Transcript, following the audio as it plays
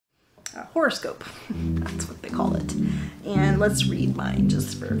horoscope. That's what they call it. And let's read mine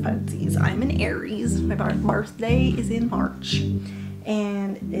just for funsies. I'm an Aries. My birthday is in March.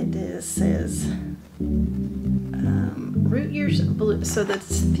 And it says, root your, so the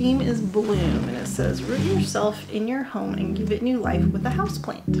theme is bloom. And it says, root yourself in your home and give it new life with a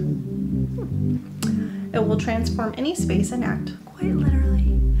houseplant. It will transform any space and act, quite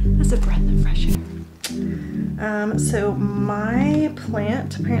literally, as a breath of fresh air. So my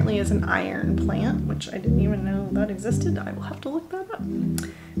plant apparently is an iron plant, which I didn't even know that existed. I will have to look that up.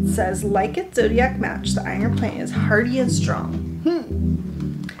 It says, like its zodiac match, the iron plant is hardy and strong.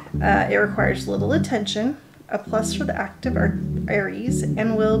 It requires little attention, a plus for the active Aries,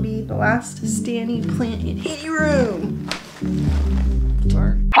 and will be the last standing plant in any room.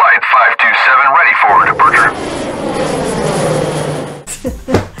 Flight 527 ready for departure.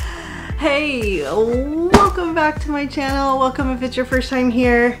 Hey, welcome back to my channel. Welcome if it's your first time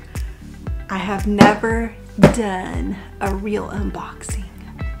here. I have never done a real unboxing.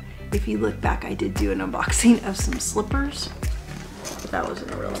 If you look back, I did do an unboxing of some slippers. But that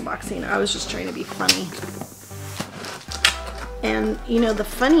wasn't a real unboxing. I was just trying to be funny. And you know, the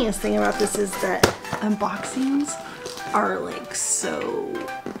funniest thing about this is that unboxings are like so,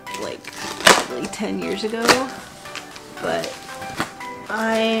 like probably 10 years ago. But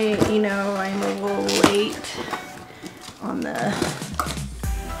I'm a little late on the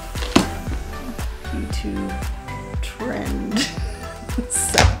YouTube trend.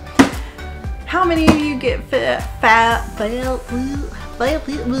 So, how many of you get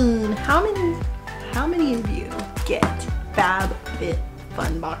how many of you get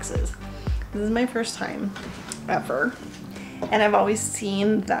FABFITFUN boxes? This is my first time ever. And I've always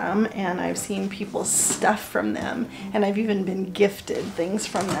seen them, and I've seen people stuff from them, and I've even been gifted things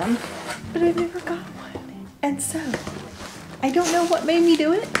from them, but I've never got one. And so, I don't know what made me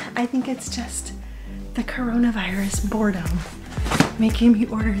do it. I think it's just the coronavirus boredom making me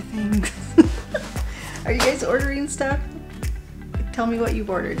order things. Are you guys ordering stuff? Tell me what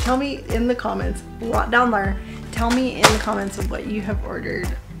you've ordered. Tell me in the comments, down there, tell me in the comments of what you have ordered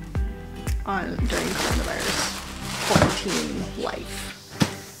during coronavirus quarantine life.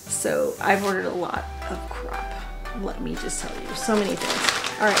 So I've ordered a lot of crap. Let me just tell you, so many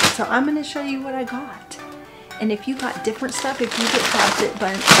things. All right, so I'm going to show you what I got. And if you got different stuff, if you get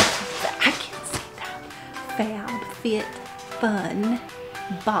FABFITFUN, I can't say that. FABFITFUN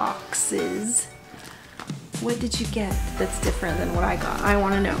boxes. What did you get that's different than what I got? I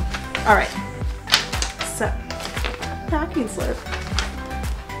want to know. All right. So, packing slip.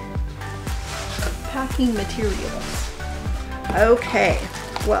 Packing materials. Okay,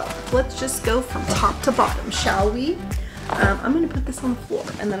 well, let's just go from top to bottom, shall we? I'm gonna put this on the floor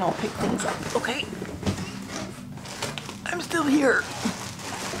and then I'll pick things up, okay? I'm still here.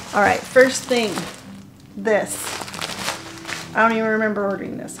 All right, first thing, this. I don't even remember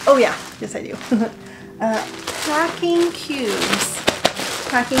ordering this. Oh yeah, yes I do. Packing cubes.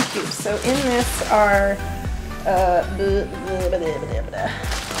 Packing cubes. So in this are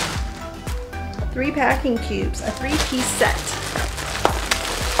 3 packing cubes, a 3-piece set.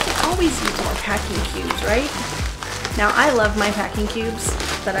 You always use more packing cubes, right? Now I love my packing cubes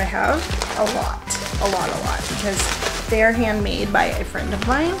that I have a lot, because they are handmade by a friend of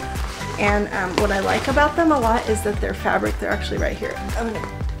mine. And what I like about them a lot is that they're fabric. They're actually right here. I'm gonna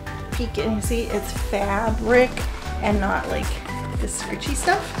peek in and see it's fabric and not like this scritchy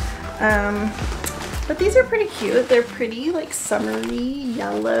stuff. But these are pretty cute. They're pretty like summery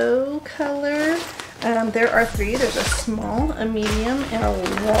yellow color. There are 3. There's a small, a medium, and a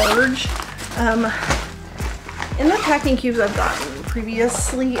large. In the packing cubes I've gotten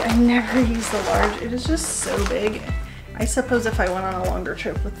previously, I never used the large. It is just so big. I suppose if I went on a longer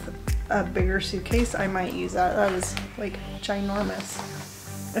trip with a bigger suitcase, I might use that. That is like ginormous.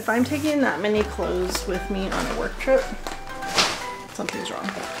 If I'm taking that many clothes with me on a work trip, something's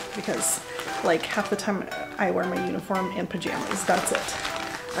wrong, because like half the time I wear my uniform and pajamas, that's it.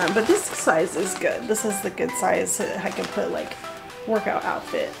 But this size is good. This is the good size so that I can put like workout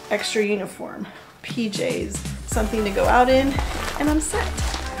outfit, extra uniform, PJs, something to go out in, and I'm set.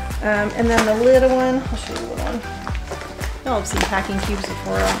 And then the little one, I'll show you the little one. Y'all have seen packing cubes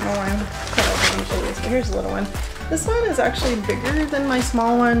before, I don't know why I'm kind of show this, but here's the little one. This one is actually bigger than my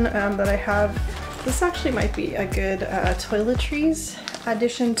small one that I have. This actually might be a good toiletries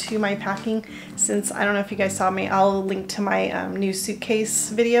addition to my packing, since I don't know if you guys saw me. I'll link to my new suitcase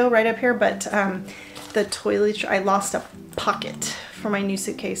video right up here, but the toiletry, I lost a pocket for my new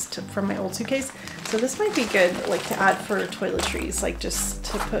suitcase from my old suitcase. So this might be good like to add for toiletries, like just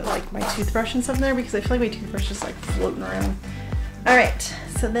to put like my toothbrush and stuff in there, because I feel like my toothbrush is like floating around All right,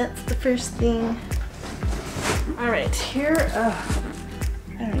 so that's the first thing. All right, here, I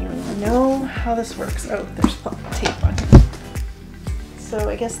don't even know how this works. Oh, there's tape on here. So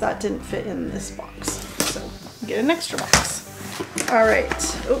I guess that didn't fit in this box. So get an extra box. All right,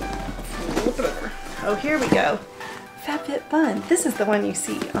 oh, flip it over. Oh, here we go. FABFITFUN. This is the one you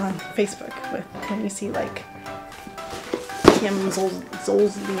see on Facebook with when you see like Kim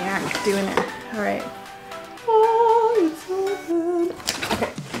Zolciak doing it. All right. Oh, it's so good.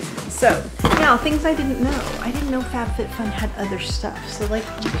 Okay, so now things I didn't know. I didn't know FABFITFUN had other stuff. So like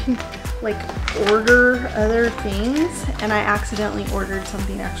you can like order other things, and I accidentally ordered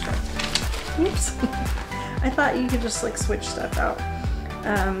something extra. Oops. I thought you could just like switch stuff out.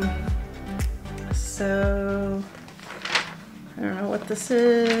 So I don't know what this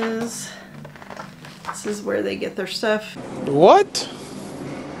is. This is where they get their stuff. What?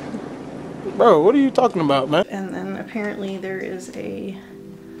 Bro, what are you talking about, man? And then apparently there is a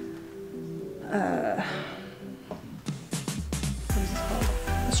what is this called?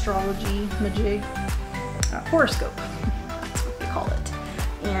 Astrology majig, horoscope. That's what they call it.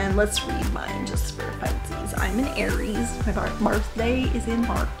 And let's read mine just for funsies. I'm an Aries. My birthday is in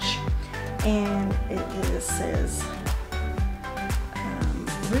March, and it says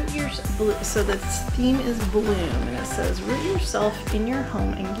root your, so the theme is bloom, and it says root yourself in your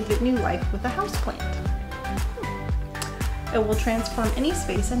home and give it new life with a houseplant. It will transform any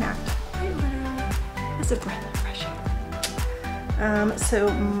space and act quite literally as a breath of fresh air. So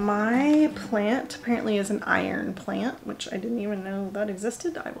my plant apparently is an iron plant, which I didn't even know that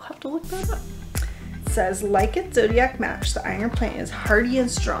existed. I will have to look that up. It says, like its zodiac match, the iron plant is hardy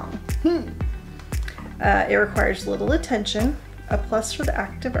and strong. It requires little attention, a plus for the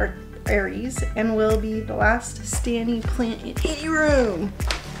active Aries, and will be the last standing plant in any room.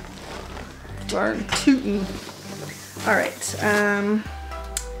 Darn tootin'. All right,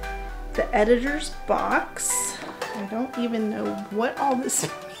 the editor's box. I don't even know what all this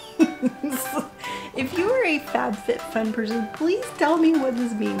means. If you are a FABFITFUN person, please tell me what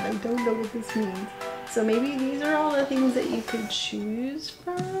this means. I don't know what this means. So maybe these are all the things that you could choose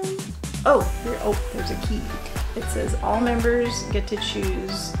from. Oh, there's a key. It says all members get to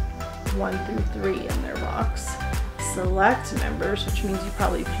choose 1 through 3 in their box. Select members, which means you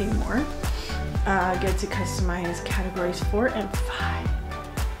probably pay more, get to customize categories 4 and 5.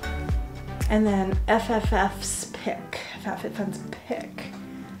 And then FFF's pick, FABFITFUN's pick.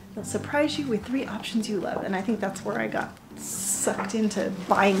 They'll surprise you with 3 options you love. And I think that's where I got sucked into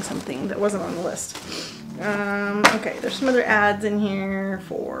buying something that wasn't on the list. Okay, there's some other ads in here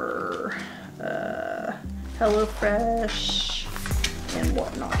for HelloFresh and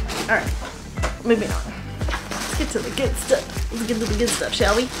whatnot. All right, moving on. Let's get to the good stuff. Let's get to the good stuff,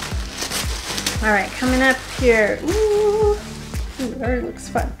 shall we? All right, coming up here. Ooh, that already looks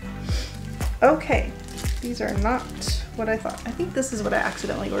fun. Okay, these are not what I thought. I think this is what I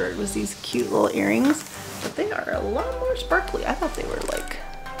accidentally ordered, was these cute little earrings, but they are a lot more sparkly. I thought they were like,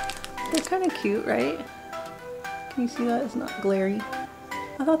 they're kind of cute, right? Can you see that? It's not glary.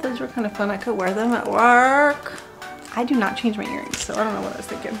 I thought those were kind of fun. I could wear them at work. I do not change my earrings, so I don't know what I was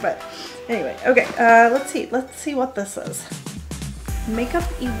thinking, but anyway. Okay, let's see what this says. Makeup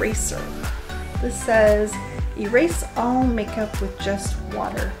eraser. This says, erase all makeup with just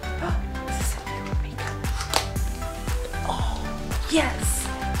water. This is a new makeup. Oh, yes!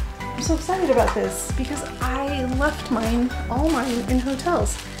 I'm so excited about this because I left all mine in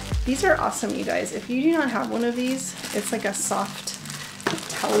hotels. These are awesome, you guys. If you do not have one of these, it's like a soft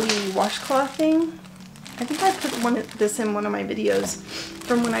towely washcloth thing. I think I put this in one of my videos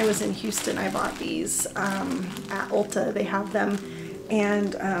from when I was in Houston. I bought these at Ulta. They have them,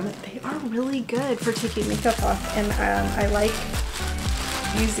 and they are really good for taking makeup off, and I like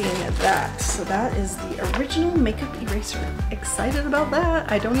using that. So that is the original makeup eraser. Excited about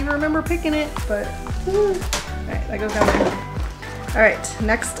that. I don't even remember picking it, but woo. All right, that goes down there. All right,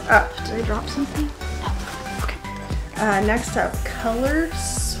 next up, did I drop something? No. Okay. Next up, Color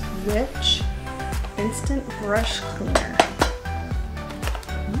Switch Instant Brush Cleaner. I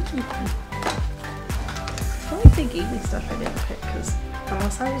feel like they gave me stuff I didn't pick, because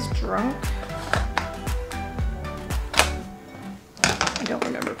unless I was drunk, I don't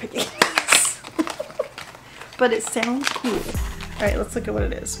remember picking this. But it sounds cool. All right, let's look at what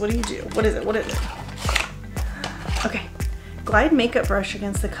it is. What do you do? What is it? What is it? Okay. Glide makeup brush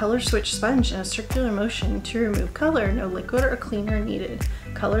against the color switch sponge in a circular motion to remove color. No liquid or cleaner needed.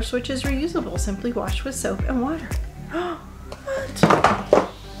 Color switch is reusable. Simply wash with soap and water. What?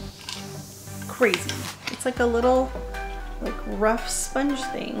 Crazy. It's like a little, like, rough sponge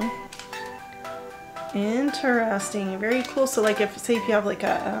thing. Interesting, very cool. So like if, say if you have like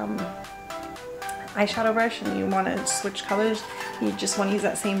a eyeshadow brush and you want to switch colors, you just want to use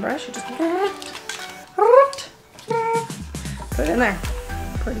that same brush, you just put it in there.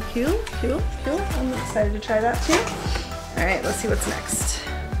 Pretty cool. I'm excited to try that too. All right, let's see what's next.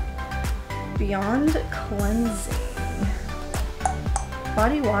 Beyond Cleansing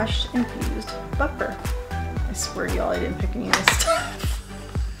Body Wash Infused Buffer. I swear to y'all I didn't pick any of this stuff.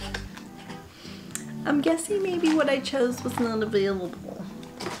 I'm guessing maybe what I chose was not available.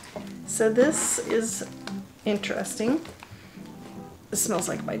 So this is interesting. It smells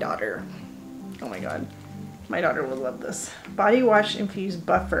like my daughter. Oh my god. My daughter will love this. Body Wash Infused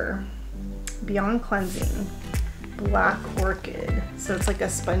Buffer. Beyond Cleansing. Black Orchid. So it's like a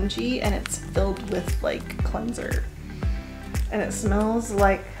spongy and it's filled with like cleanser. And it smells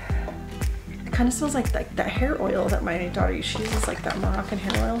like, it kind of smells like that hair oil that my daughter uses. She uses like that Moroccan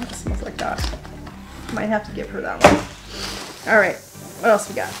hair oil. It smells like that. Might have to give her that one. All right, what else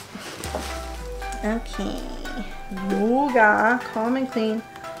we got? Okay, Yoga Calm and Clean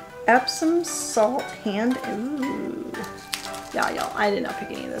Epsom Salt Hand. Ooh, yeah, y'all, I did not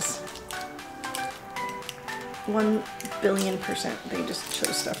pick any of this. 1,000,000,000% they just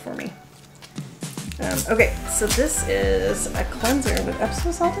chose stuff for me. Okay, so this is a cleanser with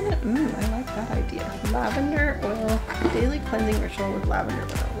Epsom salt in it. I like that idea. Lavender oil, daily cleansing ritual with lavender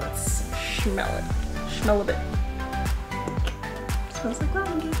oil. Let's smell it. Smell a bit. Smells like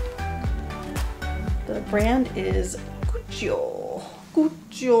lavender. The brand is Guccio.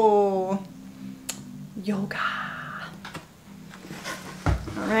 Guccio Yoga.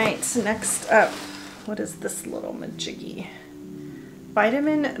 All right, so next up, what is this little majiggy?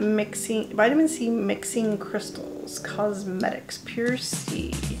 Vitamin C Mixing Crystals Cosmetics Pure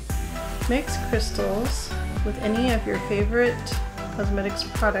C. Mix crystals with any of your favorite cosmetics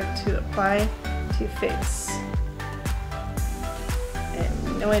product to apply to face. I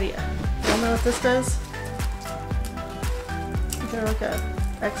have no idea. Don't know what this does. Is there like a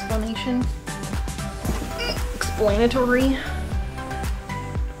explanation? Explanatory?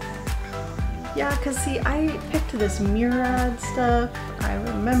 Yeah, because see, I picked this Murad stuff. I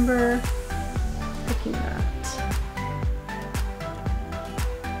remember picking that.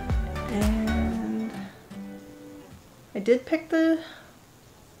 And I did pick the...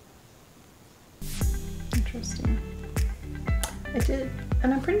 Interesting. I did,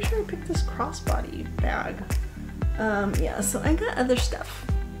 and I'm pretty sure I picked this crossbody bag. Yeah, so I got other stuff.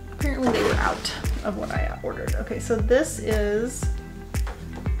 Apparently they were out of what I ordered. Okay, so this is...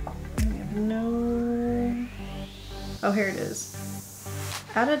 No. Oh, here it is.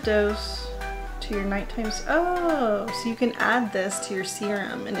 Add a dose to your nighttime. Oh, so you can add this to your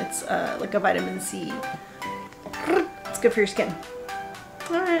serum, and it's like a vitamin C. It's good for your skin.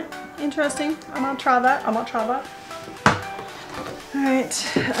 All right, interesting. I'm gonna try that. All right.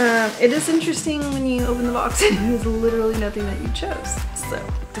 It is interesting when you open the box and there's literally nothing that you chose. So,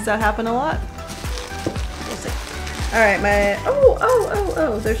 does that happen a lot? We'll see. All right,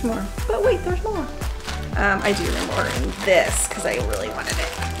 oh, there's more. But wait, there's more. I do remember ordering this because I really wanted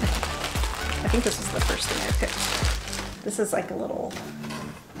it. I think this was the first thing I picked. This is like a little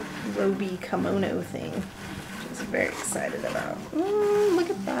roby kimono thing, which I was very excited about. Ooh, look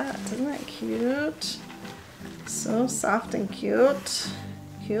at that. Isn't that cute? So soft and cute.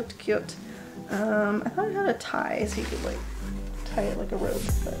 Cute. I thought it had a tie so you could like tie it like a robe,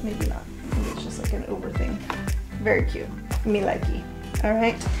 but maybe not. Maybe it's just like an over thing. Very cute. Me likey. All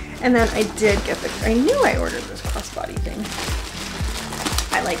right. And then I did get I knew I ordered this crossbody thing.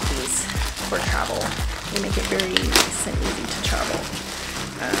 I like these for travel. They make it very nice and easy to travel.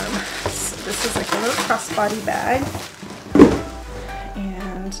 So this is like a little crossbody bag.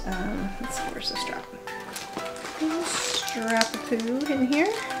 And let's see, where's the strap? Strap-a-poo in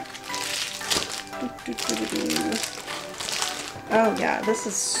here. Oh yeah, this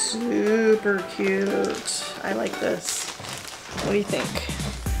is super cute. I like this. What do you think?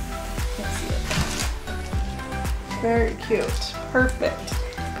 Let's see it. Very cute. Perfect.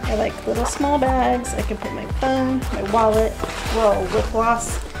 I like little small bags. I can put my phone, my wallet, little lip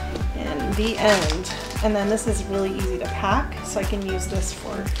gloss, and the end. And then this is really easy to pack, so I can use this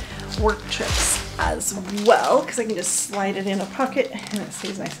for work trips as well, because I can just slide it in a pocket and it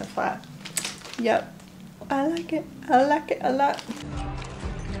stays nice and flat. Yep. I like it. I like it a lot.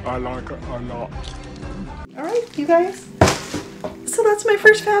 I like it a lot. Alright, you guys. So that's my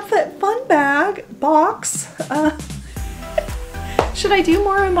first FabFitFun bag box. Should I do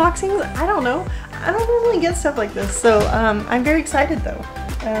more unboxings? I don't know. I don't normally get stuff like this, so I'm very excited though.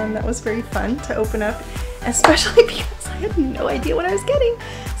 That was very fun to open up, especially because I had no idea what I was getting.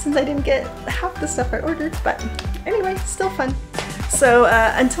 since I didn't get half the stuff I ordered, but anyway, still fun. So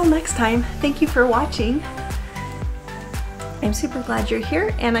until next time, thank you for watching. I'm super glad you're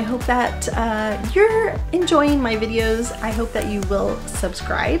here, and I hope that you're enjoying my videos. I hope that you will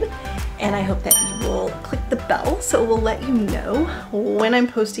subscribe, and I hope that you will click the bell so it will let you know when I'm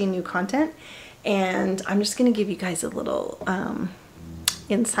posting new content. And I'm just gonna give you guys a little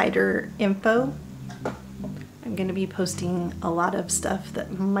insider info. I'm gonna be posting a lot of stuff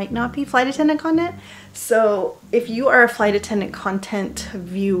that might not be flight attendant content. So if you are a flight attendant content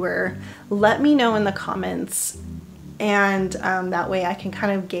viewer, let me know in the comments, and that way I can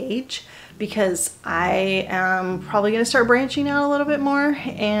kind of gauge, because I am probably gonna start branching out a little bit more,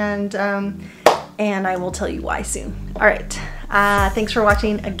 and I will tell you why soon. All right, thanks for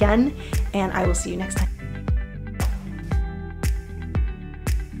watching again, and I will see you next time.